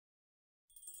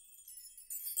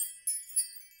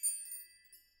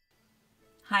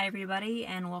Hi everybody,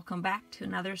 and welcome back to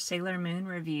another Sailor Moon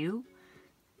review.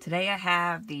 Today I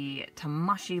have the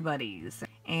Tamashii Buddies,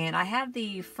 and I have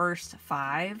the first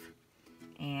 5,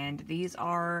 and these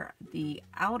are the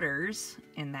outers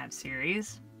in that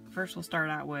series. First we'll start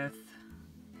out with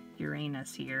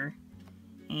Uranus here,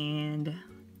 and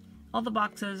all the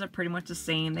boxes are pretty much the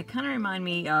same. They kind of remind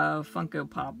me of Funko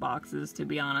Pop boxes, to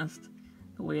be honest,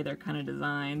 the way they're kind of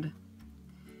designed.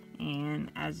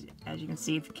 And as you can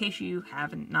see, in case you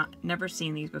haven't never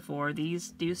seen these before, these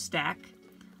do stack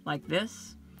like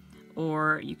this,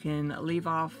 or you can leave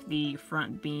off the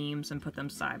front beams and put them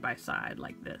side by side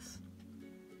like this.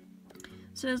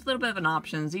 So there's a little bit of an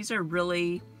options. These are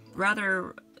really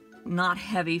rather not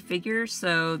heavy figures,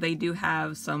 so they do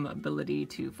have some ability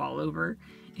to fall over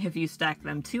if you stack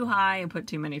them too high and put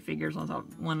too many figures on top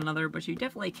of one another, but you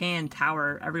definitely can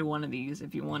tower every one of these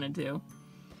if you wanted to.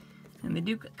 And they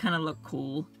do kind of look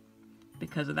cool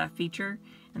because of that feature.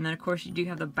 And then of course you do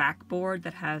have the backboard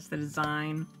that has the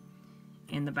design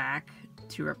in the back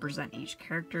to represent each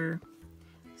character.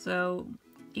 So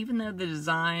even though the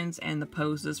designs and the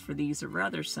poses for these are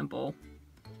rather simple,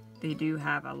 they do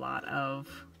have a lot of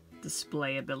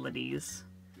display abilities,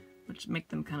 which make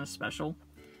them kind of special.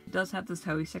 It does have this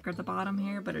Toei sticker at the bottom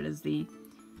here, but it is the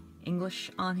English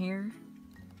on here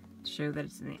to show that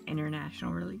it's an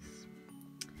international release.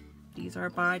 These are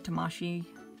by Tamashii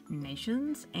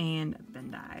Nations and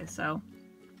Bandai, so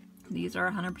these are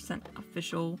 100%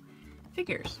 official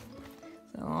figures.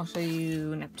 So I'll show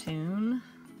you Neptune,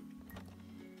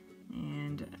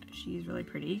 and she's really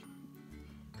pretty.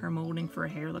 Her molding for her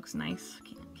hair looks nice.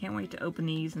 Can't wait to open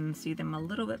these and see them a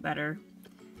little bit better,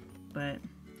 but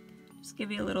just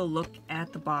give you a little look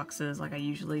at the boxes like I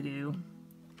usually do.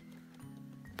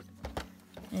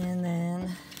 And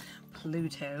then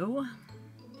Pluto.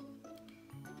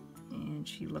 And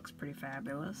she looks pretty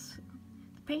fabulous.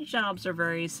 The paint jobs are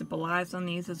very simplified on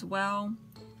these as well.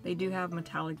 They do have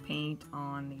metallic paint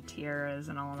on the tiaras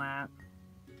and all that.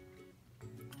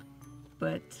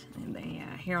 But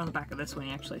here on the back of this one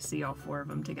you actually see all 4 of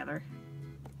them together.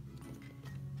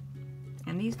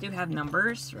 And these do have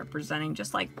numbers representing,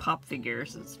 just like pop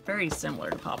figures. It's very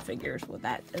similar to pop figures with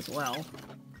that as well.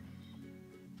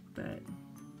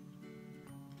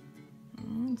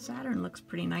 And Saturn looks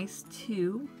pretty nice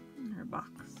too. Her box.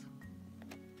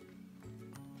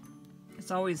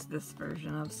 It's always this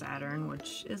version of Saturn,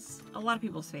 which is a lot of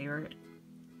people's favorite.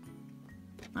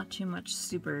 Not too much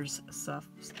supers stuff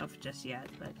just yet,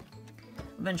 but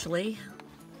eventually.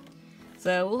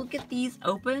 So we'll get these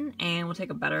open and we'll take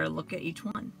a better look at each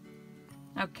one.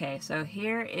 Okay, so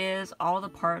here is all the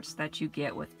parts that you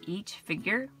get with each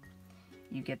figure.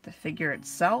 You get the figure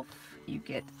itself, you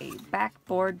get a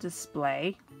backboard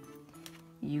display,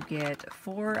 you get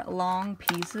 4 long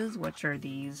pieces, which are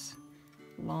these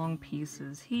long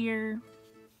pieces here.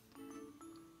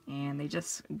 And they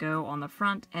just go on the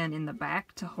front and in the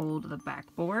back to hold the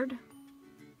backboard.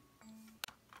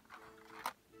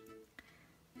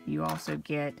 You also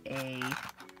get a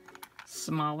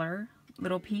smaller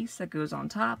little piece that goes on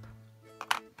top.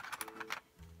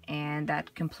 And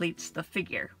that completes the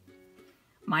figure.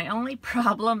 My only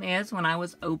problem is when I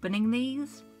was opening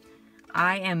these,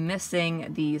 I am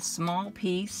missing the small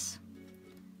piece,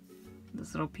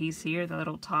 this little piece here, the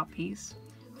little top piece,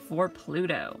 for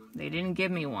Pluto. They didn't give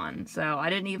me one, so I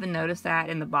didn't even notice that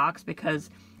in the box because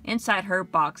inside her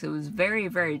box it was very,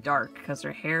 very dark because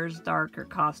her hair's dark, her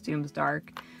costume's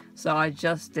dark, so I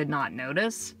just did not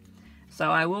notice.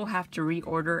 So I will have to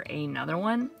reorder another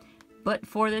one, but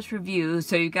for this review,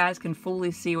 so you guys can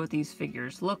fully see what these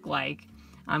figures look like,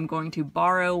 I'm going to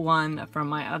borrow one from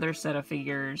my other set of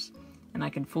figures, and I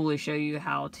can fully show you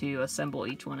how to assemble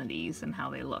each one of these and how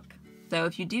they look. So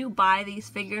if you do buy these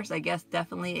figures, I guess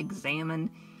definitely examine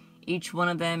each one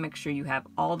of them, make sure you have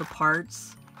all the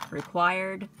parts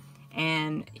required,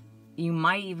 and you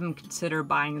might even consider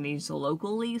buying these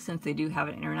locally since they do have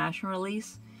an international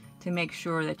release to make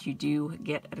sure that you do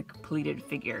get a completed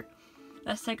figure.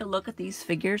 Let's take a look at these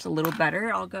figures a little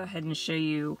better. I'll go ahead and show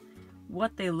you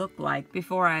what they look like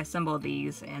before I assemble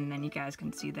these, and then you guys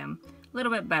can see them a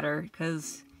little bit better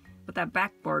because with that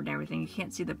backboard and everything you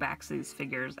can't see the backs of these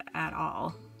figures at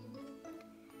all.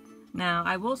 Now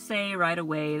I will say right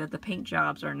away that the paint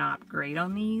jobs are not great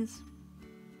on these.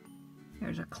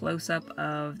 There's a close-up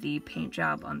of the paint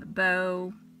job on the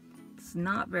bow. It's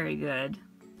not very good.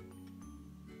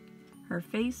 Her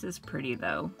face is pretty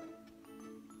though.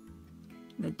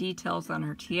 The details on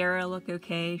her tiara look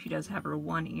okay. She does have her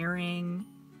one earring.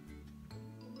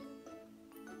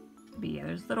 But yeah,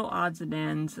 there's little odds and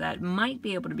ends that might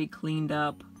be able to be cleaned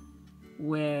up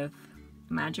with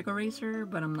magic eraser,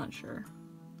 but I'm not sure.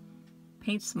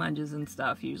 Paint smudges and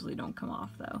stuff usually don't come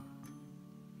off though.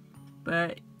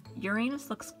 But Uranus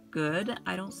looks good.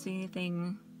 I don't see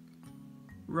anything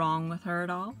wrong with her at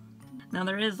all. Now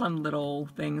there is some little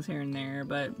things here and there,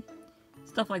 but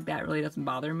stuff like that really doesn't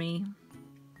bother me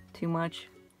too much.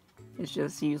 It's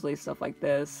just usually stuff like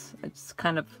this. It's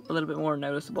kind of a little bit more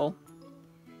noticeable.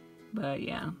 But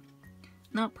yeah,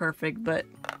 not perfect, but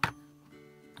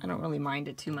I don't really mind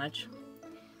it too much.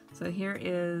 So here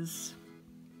is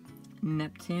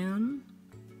Neptune.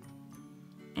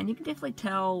 And you can definitely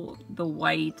tell the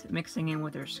white mixing in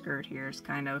with her skirt here is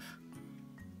kind of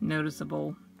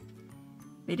noticeable.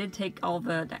 They did take all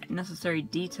the necessary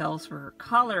details for her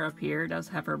collar up here. It does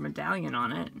have her medallion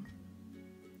on it.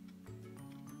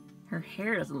 Her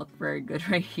hair doesn't look very good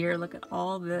right here. Look at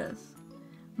all this.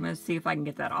 I'm going to see if I can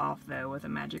get that off though with a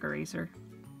magic eraser.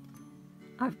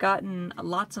 I've gotten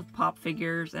lots of pop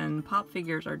figures, and pop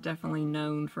figures are definitely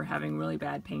known for having really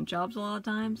bad paint jobs a lot of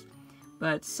times.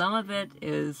 But some of it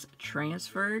is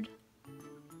transferred,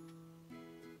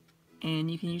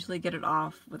 and you can usually get it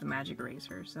off with a magic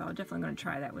eraser, so I'm definitely going to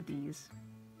try that with these.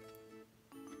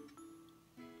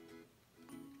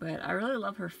 But I really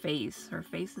love her face. Her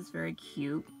face is very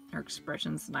cute. Her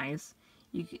expression's nice.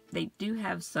 They do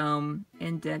have some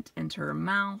indent into her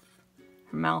mouth.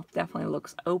 Her mouth definitely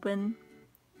looks open.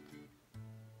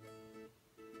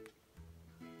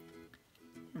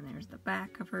 And there's the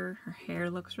back of her. Her hair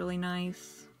looks really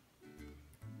nice.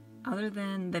 Other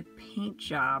than the paint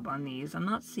job on these, I'm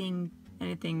not seeing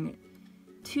anything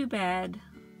too bad,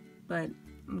 but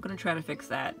I'm going to try to fix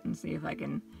that and see if I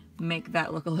can make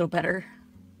that look a little better.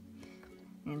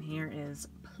 And here is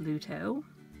Pluto.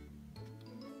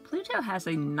 Pluto has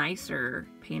a nicer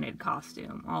painted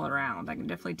costume all around. I can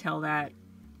definitely tell that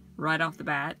right off the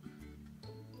bat.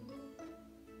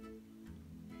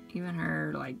 Even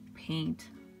her like paint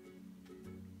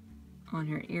on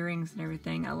her earrings and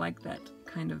everything. I like that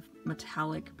kind of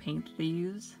metallic paint they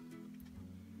use.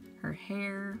 Her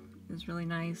hair is really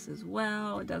nice as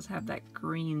well. It does have that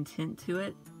green tint to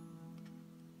it.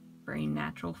 Very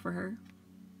natural for her.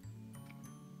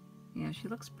 Yeah, she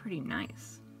looks pretty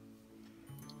nice.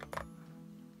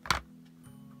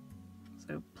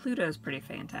 So Pluto's pretty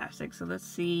fantastic. So let's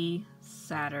see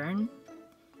Saturn.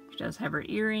 She does have her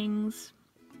earrings.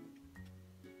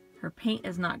 Her paint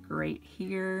is not great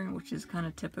here, which is kind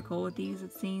of typical with these,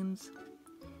 it seems.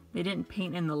 They didn't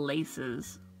paint in the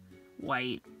laces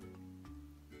white,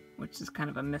 which is kind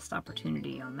of a missed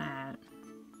opportunity on that.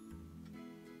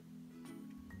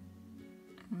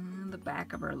 And the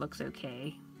back of her looks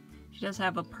okay. She does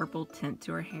have a purple tint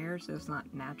to her hair, so it's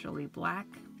not naturally black.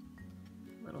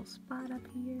 Little spot up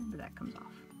here, but that comes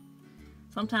off.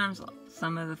 Sometimes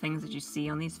some of the things that you see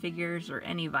on these figures, or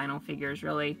any vinyl figures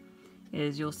really,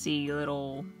 is you'll see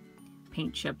little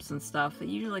paint chips and stuff that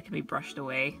usually can be brushed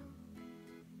away.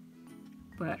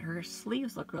 But her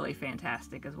sleeves look really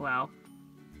fantastic as well.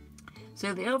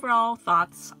 So the overall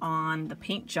thoughts on the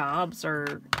paint jobs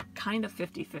are kind of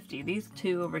 50-50. These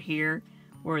two over here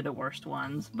were the worst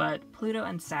ones, but Pluto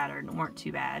and Saturn weren't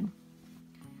too bad.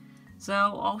 So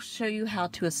I'll show you how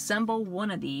to assemble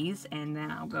one of these, and then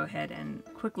I'll go ahead and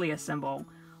quickly assemble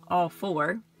all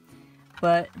four.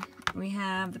 But we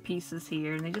have the pieces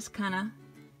here, and they just kind of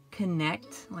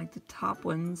connect, like the top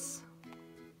ones.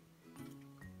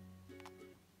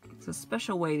 It's a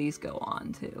special way these go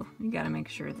on, too. You gotta make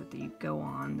sure that they go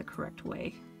on the correct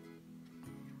way.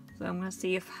 So I'm gonna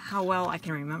see how well I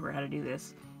can remember how to do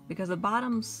this, because the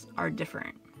bottoms are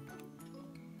different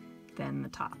than the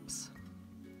tops.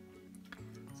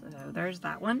 So there's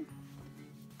that one.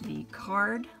 The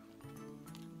card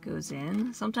goes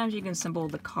in. Sometimes you can assemble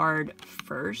the card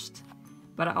first,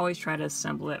 but I always try to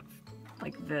assemble it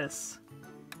like this.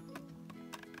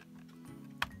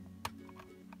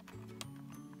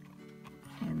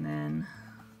 And then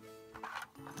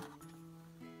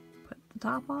put the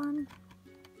top on.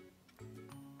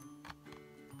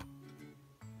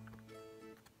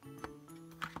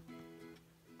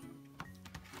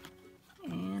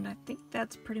 And I think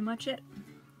that's pretty much it.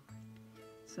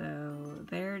 So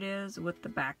there it is with the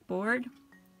backboard.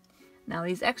 Now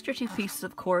these extra two pieces,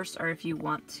 of course, are if you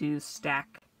want to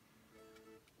stack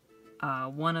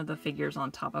one of the figures on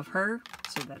top of her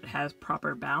so that it has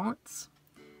proper balance.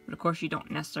 But of course you don't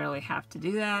necessarily have to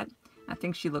do that. I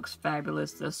think she looks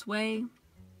fabulous this way.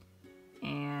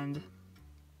 And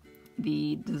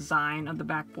the design of the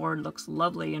backboard looks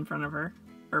lovely in front of her,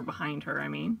 or behind her, I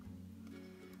mean.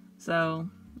 So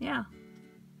yeah,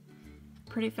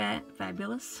 pretty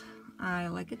fabulous. I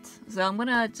like it. So I'm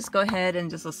gonna just go ahead and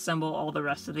just assemble all the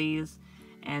rest of these,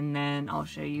 and then I'll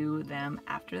show you them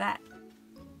after that.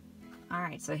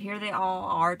 Alright, so here they all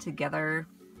are together.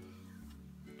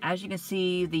 As you can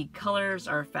see, the colors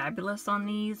are fabulous on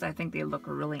these. I think they look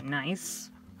really nice.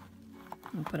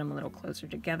 And put them a little closer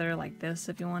together like this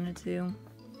if you wanted to.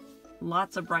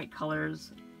 Lots of bright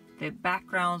colors. The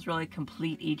backgrounds really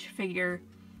complete each figure.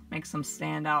 Makes them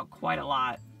stand out quite a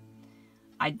lot.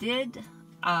 I did,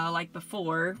 like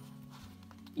before,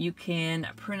 you can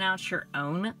print out your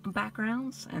own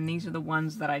backgrounds. And these are the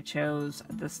ones that I chose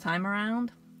this time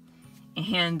around.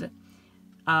 And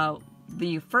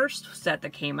the first set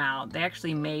that came out, they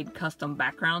actually made custom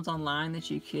backgrounds online that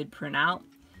you could print out.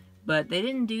 But they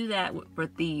didn't do that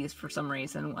with these for some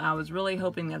reason. I was really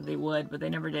hoping that they would, but they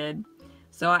never did.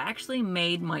 So I actually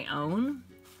made my own.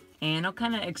 And I'll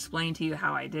kind of explain to you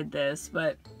how I did this.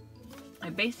 But I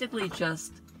basically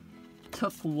just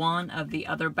took one of the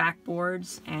other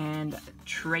backboards and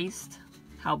traced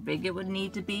how big it would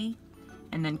need to be.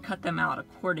 And then cut them out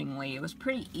accordingly. It was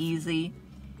pretty easy.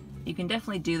 You can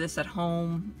definitely do this at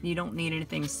home. You don't need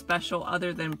anything special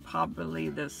other than probably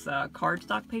this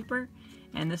cardstock paper.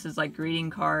 And this is like greeting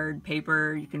card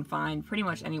paper you can find pretty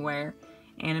much anywhere.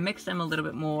 And it makes them a little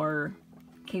bit more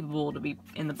capable to be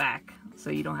in the back. So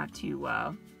you don't have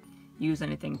to use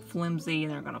anything flimsy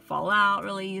and they're going to fall out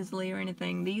really easily or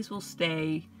anything. These will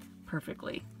stay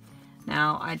perfectly.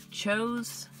 Now I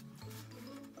chose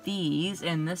these,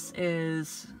 and this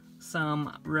is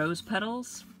some rose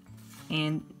petals.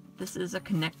 And this is a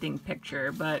connecting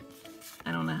picture, but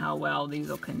I don't know how well these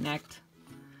will connect.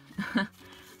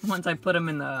 Once I put them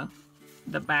in the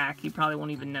back, you probably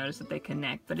won't even notice that they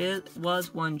connect, but it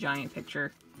was one giant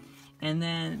picture. And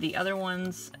then the other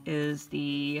ones is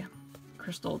the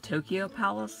Crystal Tokyo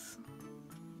Palace.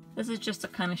 This is just to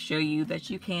kind of show you that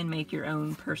you can make your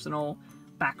own personal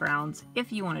backgrounds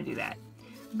if you want to do that.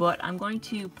 But I'm going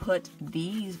to put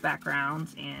these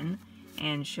backgrounds in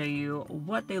and show you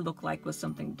what they look like with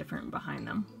something different behind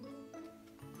them.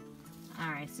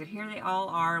 Alright, so here they all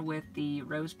are with the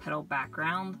rose petal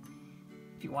background.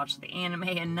 If you watch the anime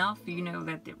enough, you know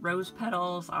that the rose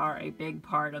petals are a big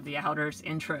part of the Outers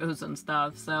intros and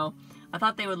stuff, so I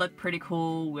thought they would look pretty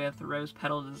cool with rose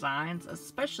petal designs,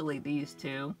 especially these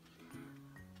two.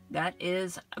 That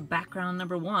is background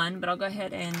number one, but I'll go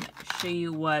ahead and show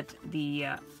you what the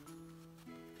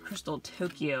Crystal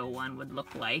Tokyo one would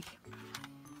look like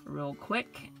real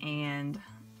quick, and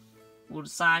we'll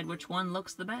decide which one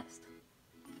looks the best.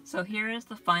 So here is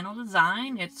the final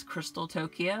design. It's Crystal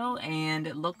Tokyo, and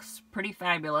it looks pretty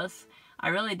fabulous. I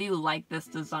really do like this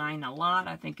design a lot.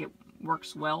 I think it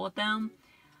works well with them.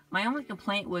 My only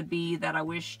complaint would be that I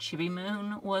wish Chibi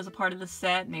Moon was a part of the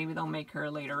set. Maybe they'll make her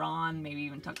later on, maybe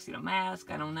even Tuxedo Mask,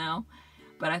 I don't know.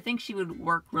 But I think she would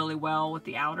work really well with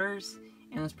the Outers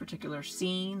in this particular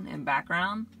scene and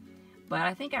background. But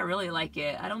I think I really like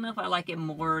it. I don't know if I like it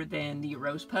more than the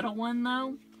rose petal one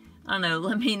though. I don't know,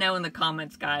 let me know in the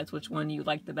comments, guys, which one you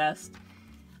like the best.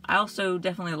 I also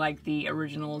definitely like the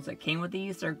originals that came with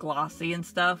these. They're glossy and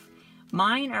stuff.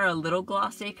 Mine are a little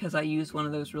glossy because I use one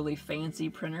of those really fancy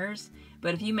printers.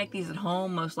 But if you make these at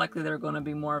home, most likely they're going to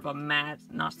be more of a matte,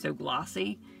 not so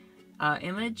glossy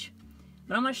image.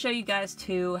 But I'm going to show you guys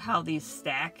too how these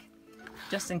stack,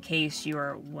 just in case you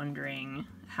are wondering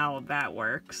how that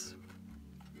works.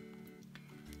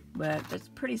 But it's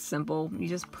pretty simple. You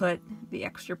just put the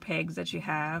extra pegs that you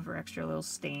have, or extra little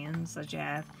stands that you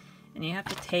have, and you have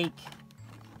to take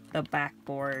the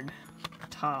backboard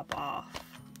top off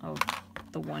of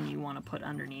the one you want to put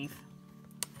underneath.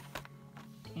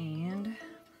 And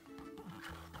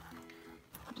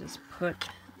just put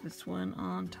this one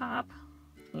on top,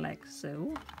 like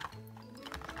so.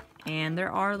 And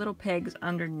there are little pegs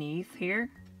underneath here,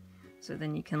 so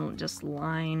then you can just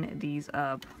line these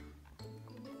up.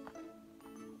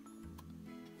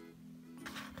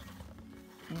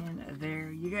 And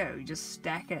there you go. You just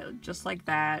stack it just like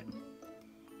that.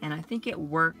 And I think it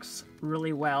works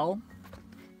really well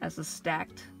as a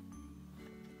stacked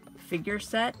figure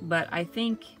set, but I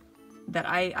think that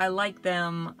I like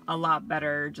them a lot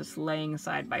better just laying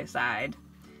side by side,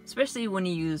 especially when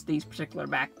you use these particular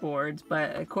backboards.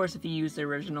 But of course, if you use the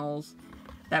originals,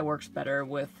 that works better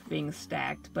with being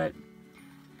stacked. But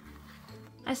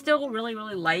I still really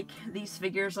like these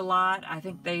figures a lot. I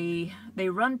think they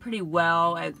run pretty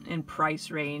well in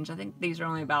price range. I think these are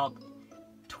only about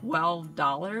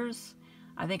 $12.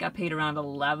 I think I paid around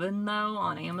 $11 though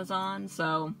on Amazon.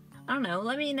 So I don't know.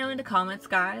 Let me know in the comments,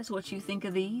 guys, what you think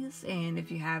of these, and if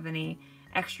you have any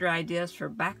extra ideas for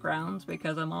backgrounds,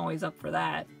 because I'm always up for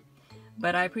that.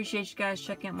 But I appreciate you guys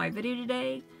checking out my video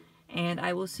today, and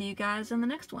I will see you guys in the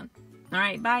next one.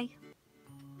 Alright, bye!